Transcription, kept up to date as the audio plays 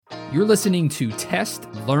You're listening to Test,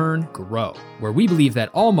 Learn, Grow, where we believe that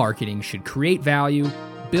all marketing should create value,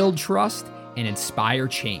 build trust, and inspire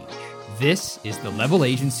change. This is the Level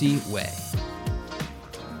Agency way.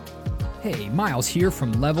 Hey, Miles here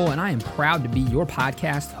from Level, and I am proud to be your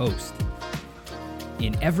podcast host.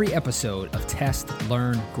 In every episode of Test,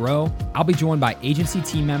 Learn, Grow, I'll be joined by agency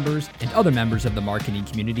team members and other members of the marketing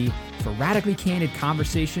community for radically candid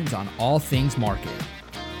conversations on all things marketing.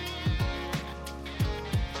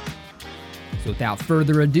 So without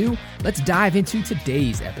further ado, let's dive into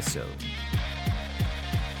today's episode.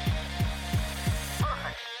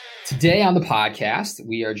 Today on the podcast,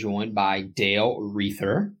 we are joined by Dale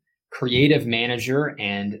Reether, Creative Manager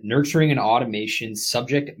and Nurturing and Automation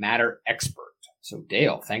Subject Matter Expert. So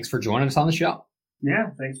Dale, thanks for joining us on the show.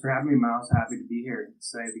 Yeah, thanks for having me, Miles. Happy to be here.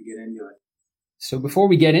 Excited to get into it. So before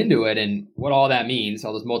we get into it and what all that means,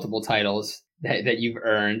 all those multiple titles that you've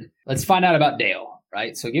earned, let's find out about Dale.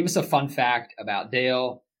 Right? So give us a fun fact about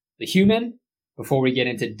Dale, the human, before we get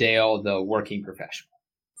into Dale, the working professional.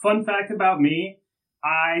 Fun fact about me,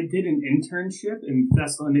 I did an internship in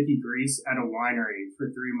Thessaloniki, Greece at a winery for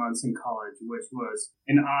 3 months in college, which was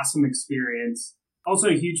an awesome experience. Also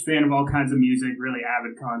a huge fan of all kinds of music, really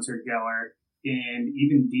avid concert goer, and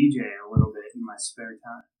even DJ a little bit in my spare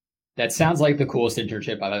time. That sounds like the coolest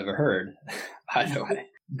internship I've ever heard, by the way.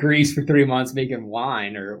 Greece for 3 months making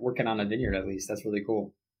wine or working on a vineyard at least. That's really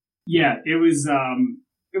cool. Yeah, it was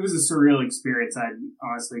a surreal experience. I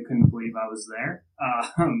honestly couldn't believe I was there.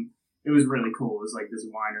 It was really cool. It was like this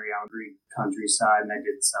winery out in the Greek countryside, and I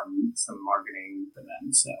did some marketing for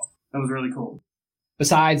them. So that was really cool.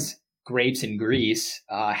 Besides grapes in Greece,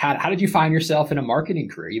 how did you find yourself in a marketing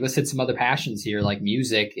career? You listed some other passions here like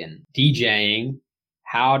music and DJing.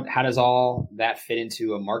 How does all that fit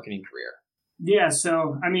into a marketing career? Yeah,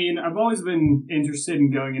 so, I mean, I've always been interested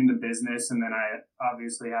in going into business, and then I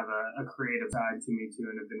obviously have a creative side to me, too,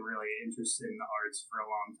 and have been really interested in the arts for a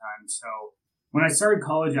long time. So when I started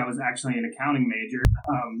college, I was actually an accounting major,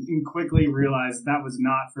 and quickly realized that was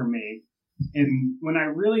not for me. And when I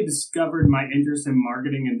really discovered my interest in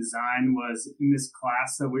marketing and design was in this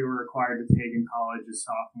class that we were required to take in college as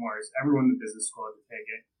sophomores. Everyone in the business school had to take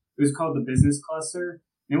it. It was called the Business Cluster.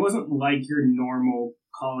 And it wasn't like your normal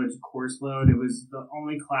college course load. It was the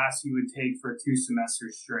only class you would take for 2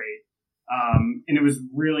 semesters straight. And it was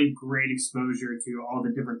really great exposure to all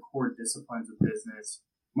the different core disciplines of business,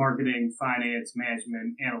 marketing, finance,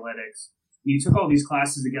 management, analytics. And you took all these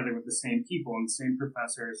classes together with the same people and the same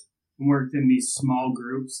professors and worked in these small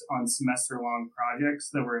groups on semester-long projects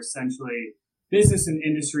that were essentially business and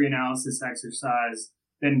industry analysis exercise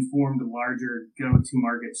that informed larger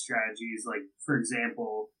go-to-market strategies. Like, for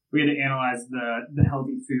example, we had to analyze the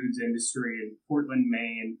healthy foods industry in Portland,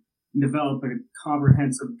 Maine, and develop a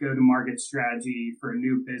comprehensive go-to-market strategy for a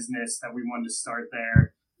new business that we wanted to start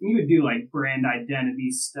there. And you would do like brand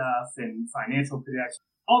identity stuff and financial projections,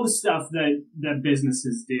 all the stuff that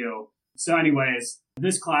businesses do. So anyways,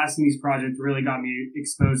 this class and these projects really got me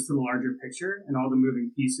exposed to the larger picture and all the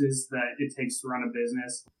moving pieces that it takes to run a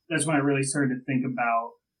business. That's when I really started to think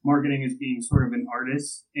about marketing as being sort of an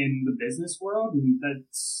artist in the business world. And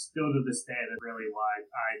that's still to this day, that's really why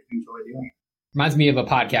I enjoy doing it. Reminds me of a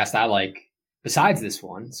podcast I like besides this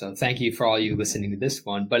one. So thank you for all you listening to this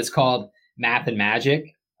one, but it's called Math and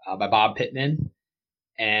Magic by Bob Pittman.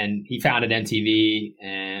 And he founded MTV,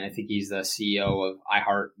 and I think he's the CEO of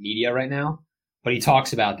iHeartMedia right now. But he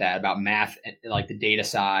talks about that, about math, like the data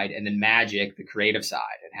side, and then magic, the creative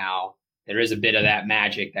side, and how there is a bit of that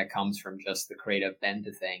magic that comes from just the creative bend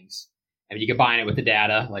to things. And if you combine it with the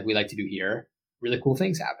data, like we like to do here, really cool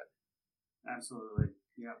things happen. Absolutely.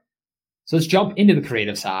 Yeah. So let's jump into the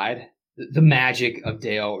creative side, the magic of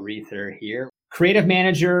Dale Reether here. Creative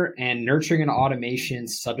Manager and Nurturing and Automation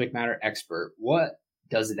Subject Matter Expert. What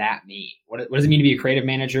does that mean? What does it mean to be a creative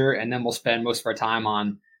manager? And then we'll spend most of our time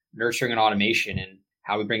on nurturing and automation and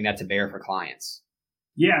how we bring that to bear for clients.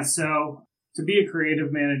 Yeah, so to be a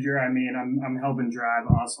creative manager, I mean, I'm helping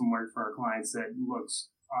drive awesome work for our clients that looks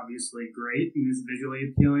obviously great and is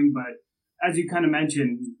visually appealing. But as you kind of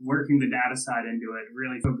mentioned, working the data side into it,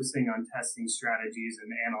 really focusing on testing strategies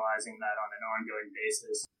and analyzing that on an ongoing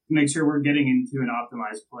basis to make sure we're getting into an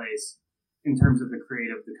optimized place in terms of the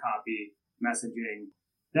creative, the copy, messaging.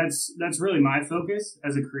 That's really my focus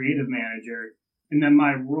as a creative manager. And then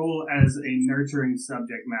my role as a nurturing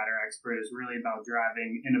subject matter expert is really about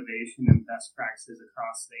driving innovation and best practices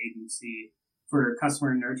across the agency for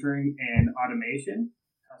customer nurturing and automation.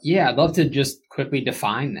 Yeah, I'd love to just quickly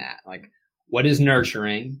define that. Like, what is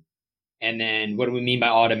nurturing? And then what do we mean by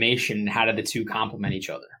automation? And how do the two complement each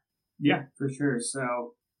other? Yeah, for sure.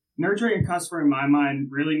 So Nurturing a customer, in my mind,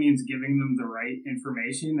 really means giving them the right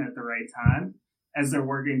information at the right time as they're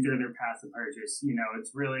working through their path to purchase.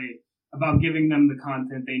 It's really about giving them the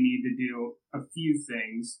content they need to do a few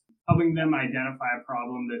things, helping them identify a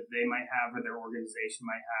problem that they might have or their organization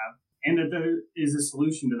might have, and that there is a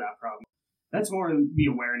solution to that problem. That's more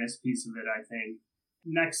the awareness piece of it, I think.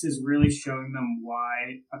 Next is really showing them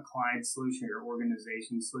why a client solution or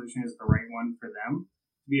organization solution is the right one for them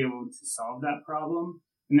to be able to solve that problem,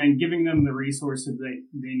 and then giving them the resources they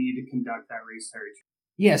need to conduct that research.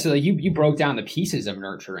 Yeah, so you broke down the pieces of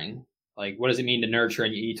nurturing. Like, what does it mean to nurture?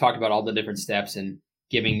 And you talked about all the different steps and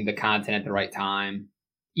giving the content at the right time.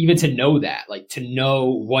 Even to know that, like to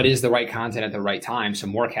know what is the right content at the right time.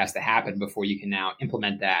 Some work has to happen before you can now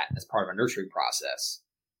implement that as part of a nurturing process.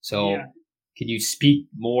 So Could you speak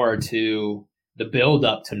more to the build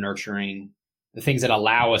up to nurturing, the things that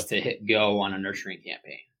allow us to hit go on a nurturing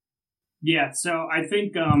campaign? Yeah, so I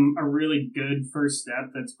think a really good first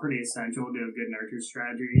step that's pretty essential to a good nurture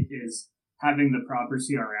strategy is having the proper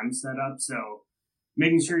CRM set up. So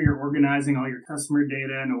making sure you're organizing all your customer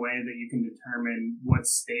data in a way that you can determine what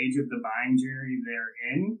stage of the buying journey they're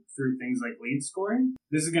in through things like lead scoring.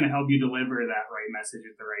 This is going to help you deliver that right message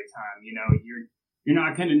at the right time. You're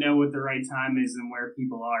not going to know what the right time is and where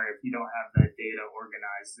people are if you don't have that data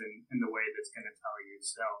organized in the way that's going to tell you.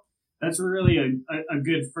 So that's really a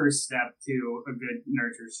good first step to a good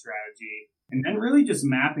nurture strategy. And then really just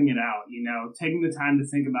mapping it out, taking the time to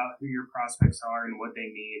think about who your prospects are and what they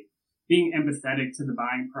need, being empathetic to the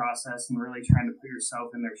buying process and really trying to put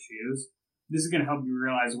yourself in their shoes. This is going to help you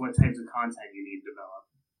realize what types of content you need to develop.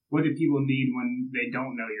 What do people need when they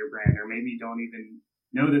don't know your brand or maybe don't even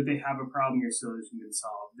know that they have a problem your solution can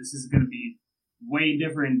solve? This is going to be way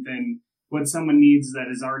different than what someone needs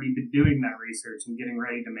that has already been doing that research and getting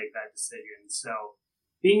ready to make that decision. So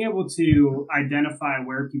being able to identify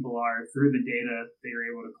where people are through the data that you're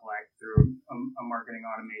able to collect through a marketing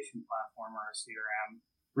automation platform or a CRM,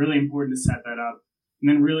 really important to set that up. And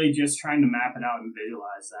then really just trying to map it out and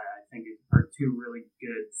visualize that, I think, are two really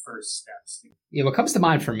good first steps. Yeah, what comes to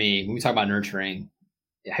mind for me when we talk about nurturing,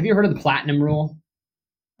 have you heard of the platinum rule?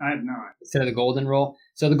 I have not. Instead of the golden rule.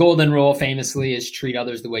 So the golden rule famously is treat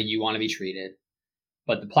others the way you want to be treated.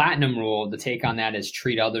 But the platinum rule, the take on that is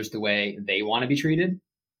treat others the way they want to be treated.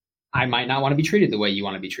 I might not want to be treated the way you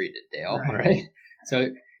want to be treated, Dale, right? So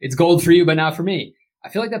it's gold for you, but not for me. I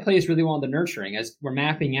feel like that plays really well in the nurturing as we're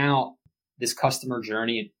mapping out this customer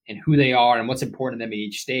journey and who they are and what's important to them at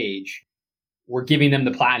each stage. We're giving them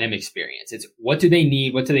the platinum experience. It's what do they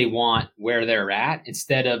need? What do they want? Where they're at,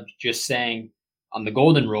 instead of just saying, on the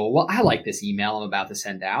golden rule, well, I like this email I'm about to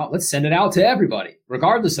send out. Let's send it out to everybody,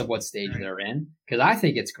 regardless of what stage they're in, because I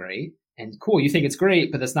think it's great. And cool, you think it's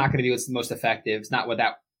great, but that's not going to be what's the most effective. It's not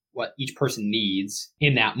what each person needs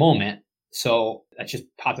in that moment. So that just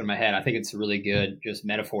popped in my head. I think it's a really good just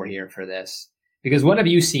metaphor here for this. Because what have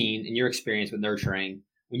you seen in your experience with nurturing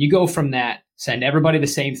when you go from that send everybody the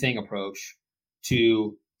same thing approach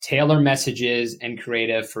to tailor messages and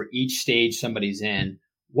creative for each stage somebody's in?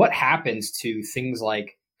 What happens to things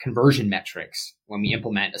like conversion metrics when we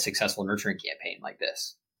implement a successful nurturing campaign like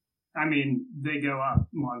this? I mean, they go up,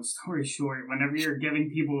 long story short. Whenever you're giving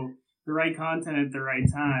people the right content at the right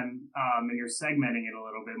time and you're segmenting it a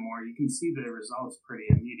little bit more, you can see the results pretty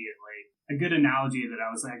immediately. A good analogy that I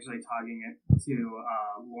was actually talking to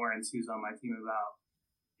Lawrence, who's on my team, about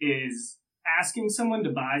is asking someone to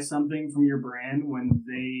buy something from your brand when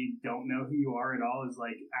they don't know who you are at all is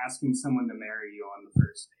like asking someone to marry you on the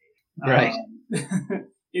first date. Right.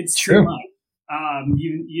 It's true.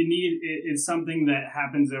 You need, it's something that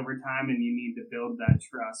happens over time, and you need to build that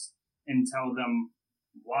trust and tell them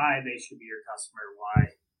why they should be your customer, why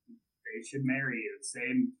they should marry you.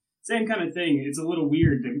 Same kind of thing. It's a little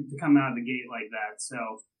weird to come out of the gate like that. So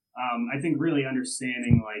I think really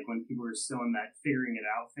understanding, like, when people are still in that figuring it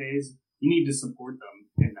out phase, you need to support them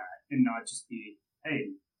in that and not just be,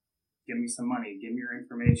 hey, give me some money, give me your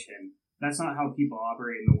information. That's not how people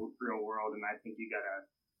operate in the real world, and I think you got to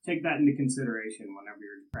take that into consideration whenever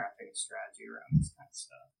you're crafting a strategy around this kind of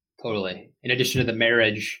stuff. Totally. In addition to the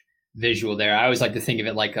marriage visual there, I always like to think of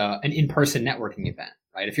it like an in-person networking event,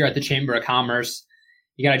 right? If you're at the Chamber of Commerce,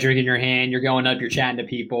 you got a drink in your hand, you're going up, you're chatting to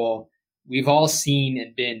people. We've all seen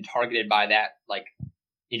and been targeted by that, like,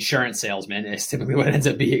 insurance salesman is typically what it ends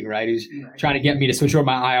up being, right? Who's trying to get me to switch over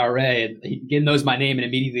my IRA, and he knows my name and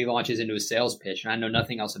immediately launches into a sales pitch, and I know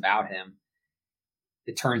nothing else about him.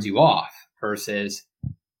 It turns you off versus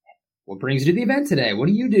what brings you to the event today? What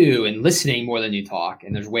do you do? And listening more than you talk.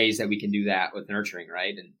 And there's ways that we can do that with nurturing,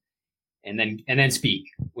 right? And and then speak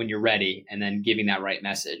when you're ready, and then giving that right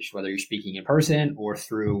message, whether you're speaking in person or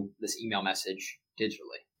through this email message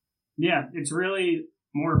digitally. Yeah, it's really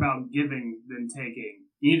more about giving than taking.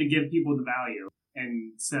 You need to give people the value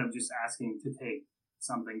instead of just asking to take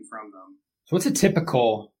something from them. So what's a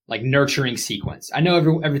typical like nurturing sequence? I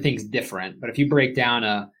know everything's different, but if you break down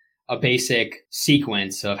a basic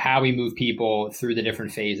sequence of how we move people through the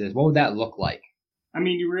different phases, what would that look like? I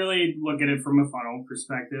mean, you really look at it from a funnel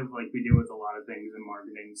perspective, like we do with a lot of things in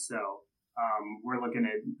marketing. So we're looking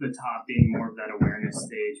at the top being more of that awareness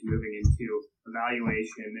stage, moving into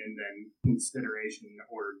evaluation and then consideration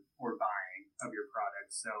or buying of your product.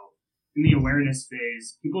 So in the awareness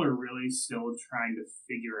phase, people are really still trying to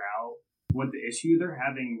figure out what the issue they're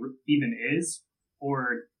having even is,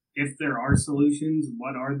 or if there are solutions,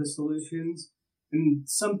 what are the solutions? And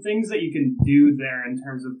some things that you can do there in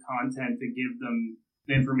terms of content to give them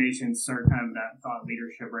the information, start kind of that thought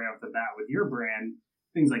leadership right off the bat with your brand.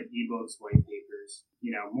 Things like ebooks, white papers,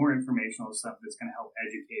 more informational stuff that's going to help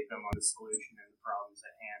educate them on the solution and the problems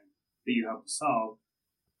at hand that you help to solve.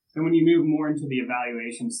 And when you move more into the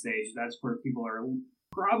evaluation stage, that's where people are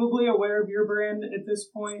probably aware of your brand at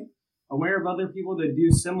this point, aware of other people that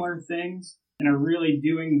do similar things, and are really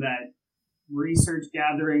doing that research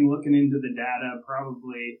gathering, looking into the data,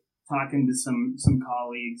 probably talking to some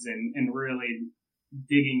colleagues and really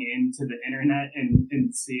digging into the internet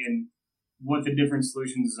and seeing what the different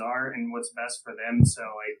solutions are and what's best for them. So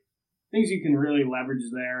like things you can really leverage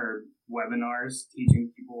there are webinars, teaching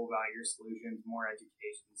people about your solutions, more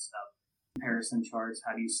education stuff, comparison charts,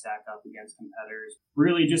 how do you stack up against competitors,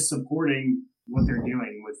 really just supporting what they're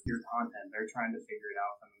doing with your content. They're trying to figure it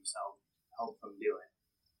out for themselves, help them do it.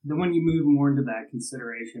 Then when you move more into that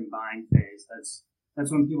consideration buying phase, that's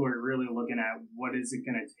when people are really looking at what is it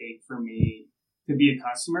going to take for me to be a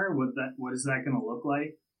customer? What is that going to look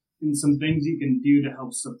like? And some things you can do to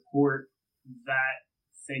help support that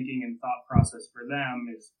thinking and thought process for them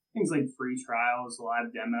is things like free trials,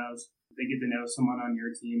 live demos. They get to know someone on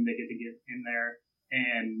your team. They get to get in there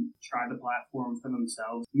and try the platform for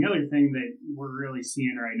themselves. And the other thing that we're really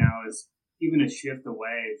seeing right now is even a shift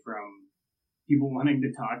away from people wanting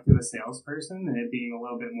to talk to a salesperson and it being a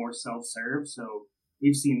little bit more self-serve. So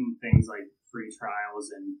we've seen things like free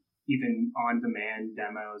trials and even on-demand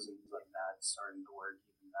demos and things like that starting to work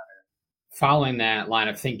even better. Following that line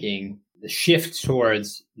of thinking, the shift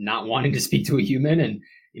towards not wanting to speak to a human, and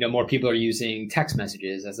more people are using text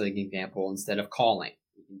messages as an example instead of calling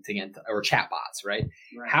or chatbots, right?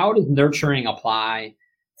 How does nurturing apply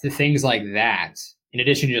to things like that? In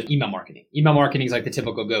addition to just email marketing is like the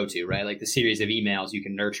typical go-to, right? Like the series of emails you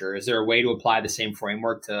can nurture. Is there a way to apply the same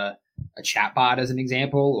framework to a chatbot as an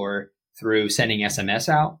example, or through sending SMS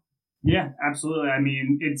out? Yeah, absolutely. I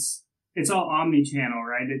mean, it's all omni-channel,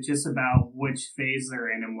 right? It's just about which phase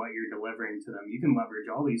they're in and what you're delivering to them. You can leverage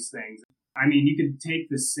all these things. I mean, you could take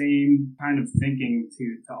the same kind of thinking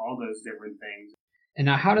to all those different things. And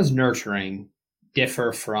now, how does nurturing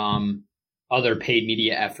differ from other paid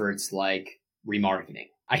media efforts like remarketing?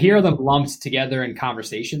 I hear them lumped together in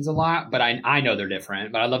conversations a lot, but I know they're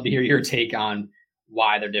different. But I'd love to hear your take on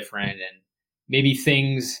why they're different and maybe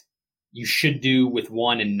things you should do with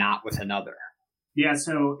one and not with another. Yeah,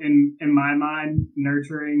 so in my mind,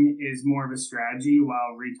 nurturing is more of a strategy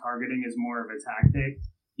while retargeting is more of a tactic.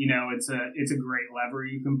 It's a great lever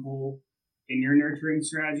you can pull in your nurturing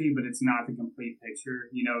strategy, but it's not the complete picture.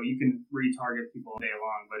 You can retarget people all day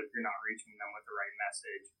long, but if you're not reaching them with the right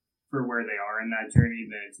message for where they are in that journey,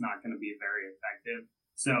 then it's not going to be very effective.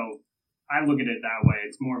 So I look at it that way.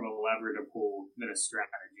 It's more of a lever to pull than a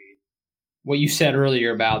strategy. What you said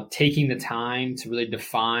earlier about taking the time to really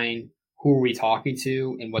define who are we talking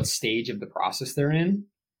to and what stage of the process they're in.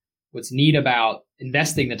 What's neat about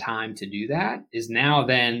investing the time to do that is now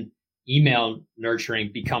then email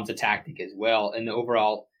nurturing becomes a tactic as well. And the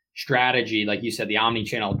overall strategy, like you said, the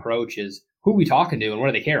omni-channel approach is who are we talking to and what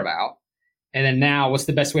do they care about? And then now what's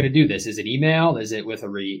the best way to do this? Is it email? Is it with a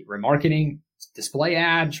remarketing display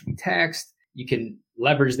ad? Should we text? You can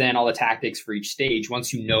leverage then all the tactics for each stage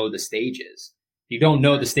once you know the stages. If you don't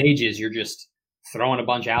know the stages, you're just throwing a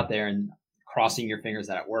bunch out there and crossing your fingers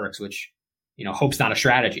that it works, which, hope's not a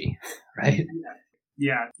strategy, right?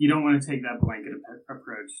 Yeah, you don't want to take that blanket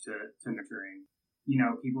approach to nurturing.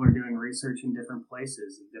 People are doing research in different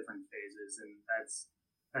places in different phases, and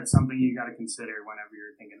that's something you got to consider whenever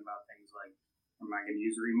you're thinking about things like, am I going to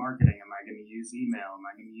use remarketing? Am I going to use email? Am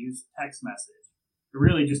I going to use text message? It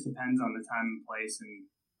really just depends on the time and place and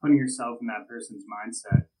putting yourself in that person's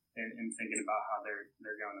mindset and thinking about how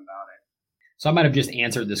they're going about it. So I might have just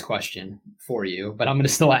answered this question for you, but I'm going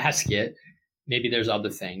to still ask it. maybe there's other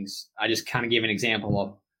things. I just kind of gave an example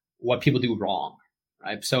of what people do wrong,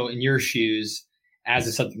 right? So in your shoes, as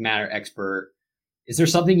a subject matter expert, is there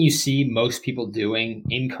something you see most people doing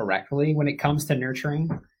incorrectly when it comes to nurturing?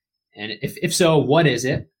 And if so, what is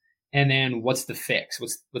it? And then what's the fix?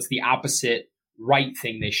 What's the opposite right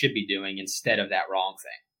thing they should be doing instead of that wrong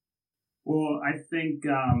thing? Well, I think,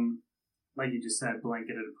 like you just said,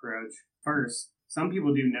 blanketed approach. First, some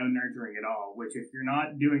people do no nurturing at all, which if you're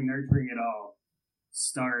not doing nurturing at all,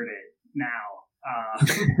 start it now.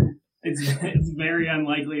 It's very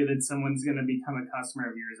unlikely that someone's going to become a customer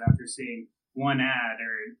of yours after seeing one ad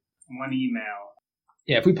or one email.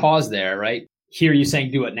 Yeah, if we pause there, right? Hear you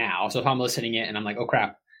saying do it now. So if I'm listening in and I'm like, oh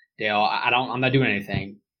crap, Dale, I'm not doing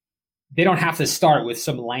anything. They don't have to start with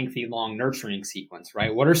some lengthy, long nurturing sequence,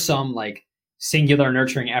 right? What are some like singular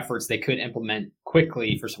nurturing efforts they could implement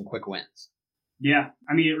quickly for some quick wins? Yeah,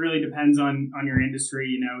 I mean, it really depends on your industry.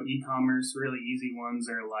 You know, e-commerce, really easy ones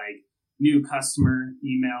are like new customer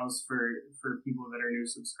emails for people that are new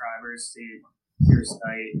subscribers to your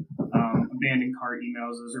site. Abandoned cart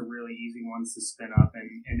emails, those are really easy ones to spin up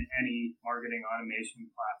in any marketing automation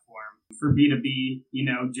platform. For B2B, you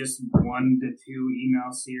know, just 1 to 2 email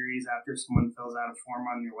series after someone fills out a form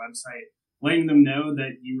on your website, letting them know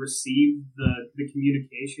that you received the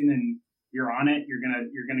communication and you're on it. You're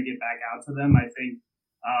gonna get back out to them. I think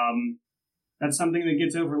that's something that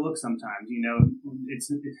gets overlooked sometimes. You know, it's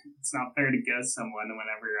not fair to ghost someone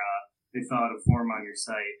whenever they fill out a form on your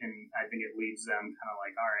site, and I think it leaves them kind of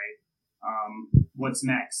like, all right, what's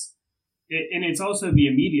next? And it's also the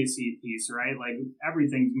immediacy piece, right? Like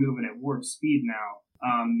everything's moving at warp speed now.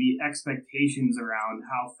 The expectations around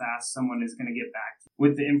how fast someone is going to get back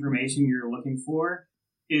with the information you're looking for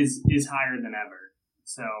is higher than ever.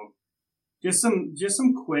 So just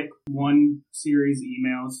some quick 1 series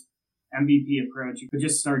emails, MVP approach. You could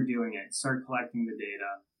just start doing it, start collecting the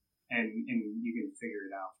data, and you can figure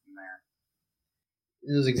it out from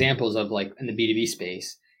there. Those examples of like in the B2B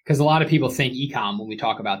space, because a lot of people think e-com when we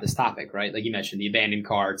talk about this topic, right? Like you mentioned, the abandoned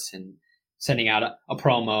carts and sending out a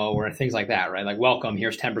promo or things like that, right? Like, welcome,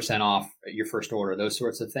 here's 10% off your first order, those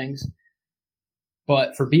sorts of things.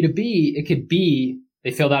 But for B2B, it could be they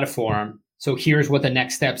filled out a form. So here's what the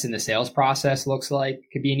next steps in the sales process looks like.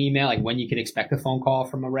 It could be an email, like when you can expect a phone call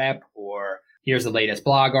from a rep, or here's the latest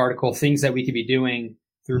blog article, things that we could be doing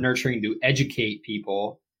through nurturing to educate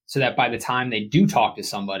people so that by the time they do talk to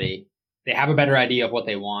somebody, they have a better idea of what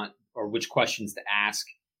they want or which questions to ask,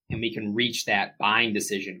 and we can reach that buying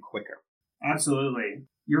decision quicker. Absolutely.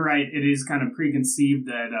 You're right. It is kind of preconceived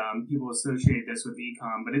that people associate this with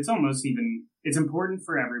e-com, but it's important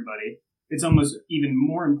for everybody. It's almost even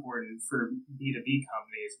more important for B2B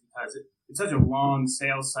companies because it's such a long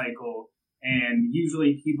sales cycle, and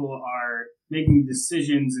usually people are making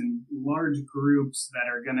decisions in large groups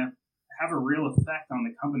that are going to have a real effect on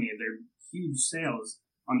the company. They're huge sales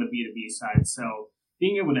on the B2B side. So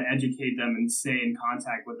being able to educate them and stay in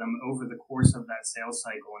contact with them over the course of that sales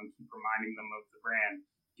cycle and keep reminding them of the brand,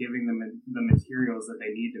 giving them the materials that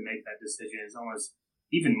they need to make that decision is almost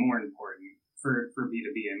even more important for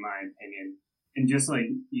B2B, in my opinion. And just like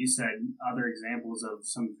you said, other examples of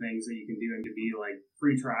some things that you can do in B2B, like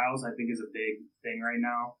free trials, I think is a big thing right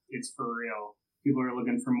now. It's for real. People are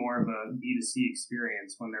looking for more of a B2C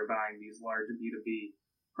experience when they're buying these large B2B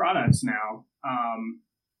products now.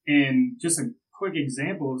 And just a quick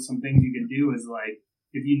example of some things you can do is like,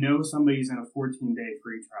 if you know somebody's in a 14-day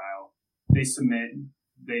free trial, they submit,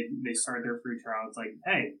 they start their free trial. It's like,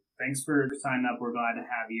 hey, thanks for signing up. We're glad to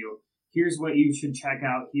have you. Here's what you should check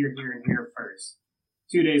out here, here, and here first.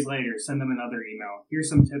 2 days later, send them another email. Here's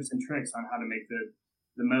some tips and tricks on how to make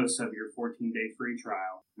the most of your 14-day free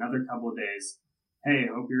trial. Another couple of days. Hey,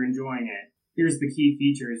 hope you're enjoying it. Here's the key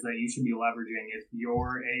features that you should be leveraging if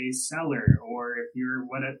you're a seller, or if you're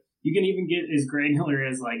you can even get as granular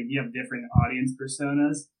as like if you have different audience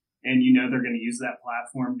personas and you know they're going to use that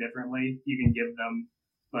platform differently, you can give them,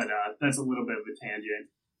 but that's a little bit of a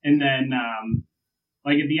tangent. And then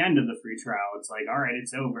like at the end of the free trial, it's like, all right,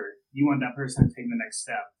 it's over. You want that person to take the next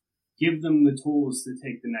step. Give them the tools to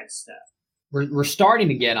take the next step. We're starting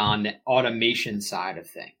to get on the automation side of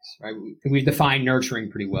things, right? We've defined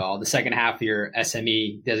nurturing pretty well. The second half of your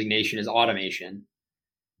SME designation is automation.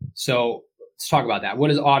 So let's talk about that. What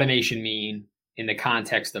does automation mean in the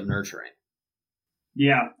context of nurturing?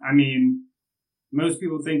 Yeah, I mean, most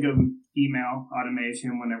people think of email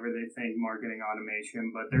automation whenever they think marketing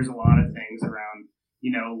automation, but there's a lot of things around,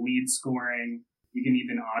 lead scoring. You can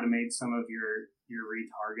even automate some of your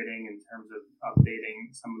retargeting in terms of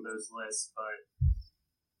updating some of those lists. But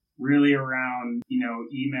really around,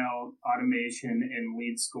 email automation and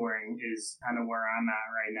lead scoring is kind of where I'm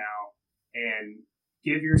at right now. And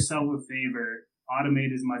give yourself a favor,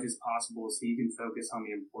 automate as much as possible so you can focus on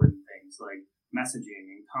the important things like messaging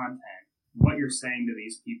and content, what you're saying to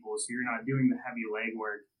these people, so you're not doing the heavy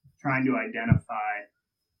legwork trying to identify,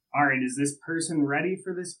 all right, is this person ready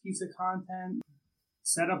for this piece of content?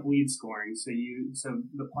 Set up lead scoring so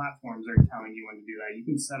the platforms are telling you when to do that. You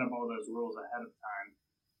can set up all those rules ahead of time.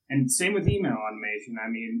 And same with email automation. I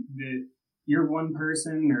mean, you're one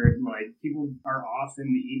person, or like people are off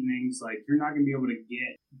in the evenings, like you're not going to be able to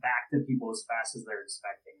get back to people as fast as they're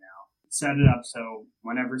expecting now. Set it up so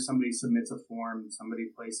whenever somebody submits a form,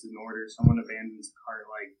 somebody places an order, someone abandons a cart,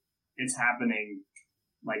 like it's happening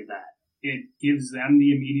like that. It gives them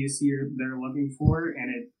the immediacy they're looking for,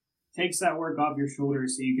 and it takes that work off your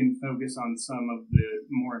shoulders so you can focus on some of the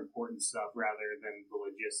more important stuff rather than the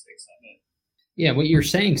logistics of it. Yeah, what you're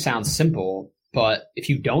saying sounds simple, but if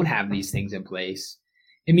you don't have these things in place,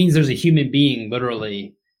 it means there's a human being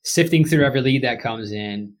literally sifting through every lead that comes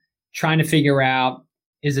in, trying to figure out,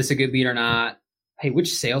 is this a good lead or not? Hey,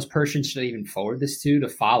 which salesperson should I even forward this to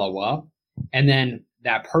follow up? And then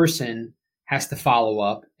that person has to follow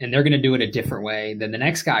up, and they're going to do it a different way than the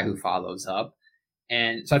next guy who follows up.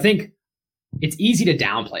 And so I think it's easy to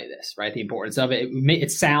downplay this, right? The importance of it.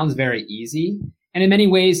 It sounds very easy. And in many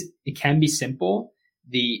ways, it can be simple.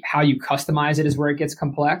 How you customize it is where it gets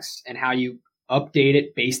complex, and how you update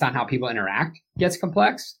it based on how people interact gets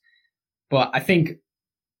complex. But I think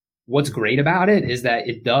what's great about it is that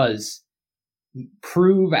it does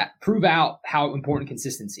prove out how important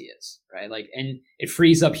consistency is, right? Like, and it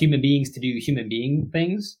frees up human beings to do human being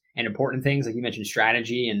things and important things, like you mentioned,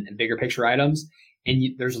 strategy and bigger picture items. And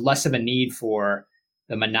there's less of a need for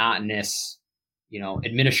the monotonous,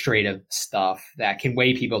 administrative stuff that can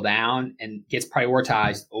weigh people down and gets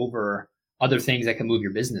prioritized over other things that can move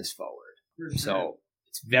your business forward. Sure. So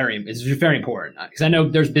it's just very important, because I know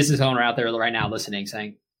there's business owner out there right now listening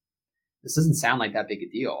saying, this doesn't sound like that big a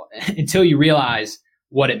deal until you realize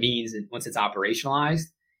what it means. And once it's operationalized,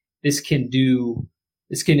 this can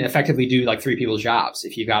effectively do like 3 people's jobs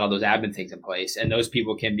if you've got all those admin things in place, and those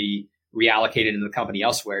people can be reallocated into the company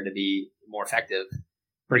elsewhere to be more effective,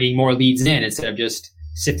 bringing more leads in instead of just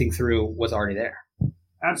sifting through what's already there.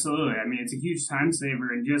 Absolutely. I mean, it's a huge time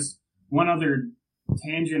saver. And just one other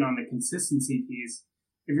tangent on the consistency piece.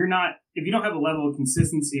 If you don't have a level of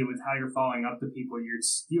consistency with how you're following up to people, you're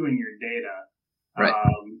skewing your data. Right.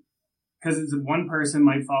 Because one person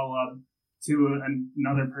might follow up to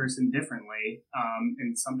another person differently,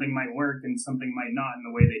 and something might work and something might not in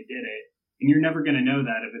the way they did it. And you're never going to know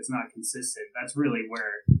that if it's not consistent. That's really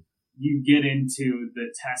where you get into the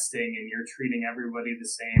testing, and you're treating everybody the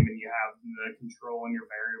same, and you have the control on your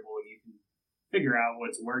variable, and you can figure out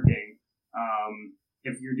what's working.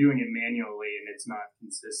 If you're doing it manually and it's not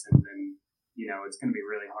consistent, then, it's going to be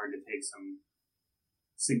really hard to take some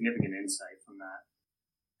significant insight from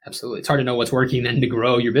that. Absolutely. It's hard to know what's working then to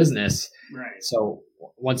grow your business. Right. So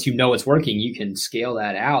once you know what's working, you can scale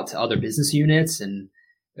that out to other business units, and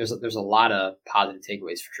there's a lot of positive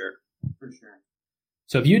takeaways for sure. For sure.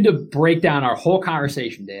 So if you had to break down our whole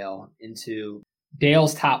conversation, Dale, into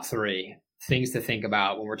Dale's top 3 things to think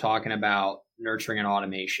about when we're talking about nurturing and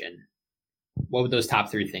automation, what would those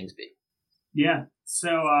top 3 things be? Yeah. So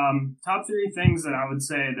top 3 things that I would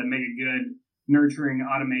say that make a good nurturing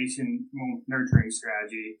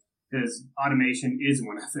strategy, because automation is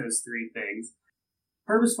one of those 3 things.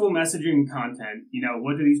 Purposeful messaging and content.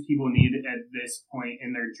 What do these people need at this point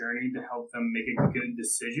in their journey to help them make a good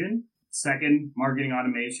decision? Second, marketing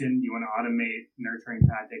automation. You want to automate nurturing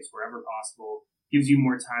tactics wherever possible. Gives you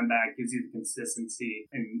more time back, gives you the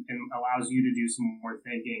consistency, and allows you to do some more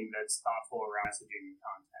thinking that's thoughtful around messaging and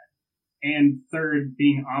content. And third,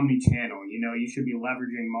 being omni-channel. You should be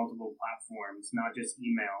leveraging multiple platforms, not just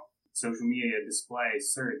email, social media, display,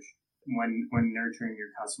 search. When nurturing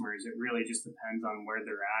your customers, it really just depends on where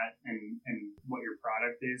they're at and what your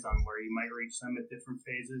product is, on where you might reach them at different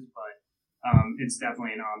phases. But it's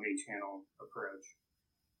definitely an omni-channel approach.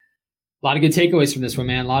 A lot of good takeaways from this one,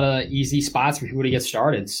 man. A lot of easy spots for people to get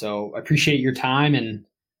started. So I appreciate your time and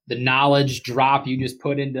the knowledge drop you just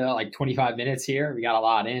put into like 25 minutes here. We got a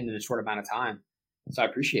lot in a short amount of time. So I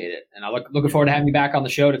appreciate it. And I'm looking forward to having you back on the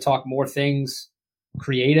show to talk more things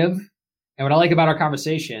creative. And what I like about our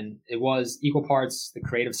conversation, it was equal parts the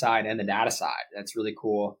creative side and the data side. That's really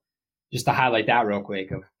cool. Just to highlight that real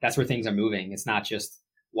quick, that's where things are moving. It's not just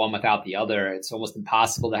one without the other. It's almost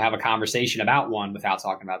impossible to have a conversation about one without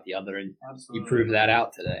talking about the other. And Absolutely. You proved that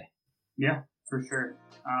out today. Yeah, for sure.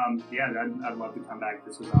 I'd love to come back.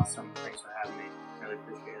 This was awesome. Thanks for having me. Really really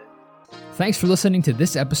appreciate it. Thanks for listening to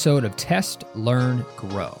this episode of Test, Learn,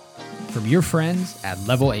 Grow from your friends at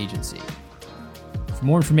Level Agency. For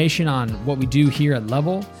more information on what we do here at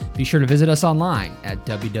Level, be sure to visit us online at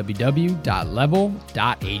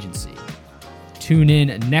www.level.agency. Tune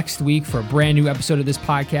in next week for a brand new episode of this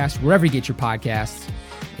podcast, wherever you get your podcasts.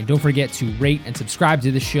 And don't forget to rate and subscribe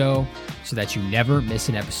to the show so that you never miss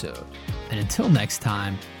an episode. And until next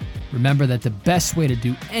time, remember that the best way to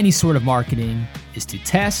do any sort of marketing is to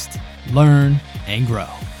test, learn, and grow.